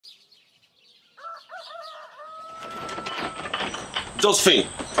Josephine.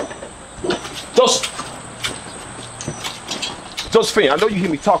 Josephine, I know you hear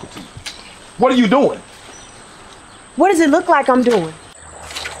me talking to you. What are you doing? What does it look like I'm doing?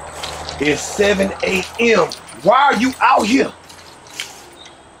 It's 7 a.m. Why are you out here?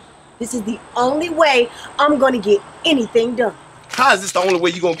 This is the only way I'm gonna get anything done. How is this the only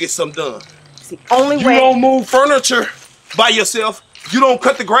way you're gonna get something done? It's the only You way. don't move furniture by yourself. You don't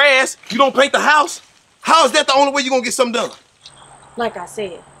cut the grass. You don't paint the house. How is that the only way you're gonna get something done? Like I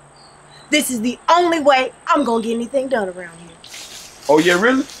said, this is the only way I'm gonna get anything done around here. Oh, yeah,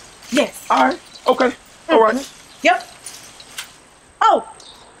 really? Yes. All right. Okay. All right. Yep. Oh,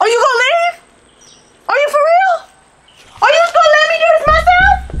 are you gonna leave? Are you for real? Are you just gonna let me do this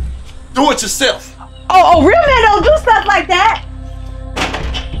myself? Do it yourself. Oh, real men don't do stuff like that.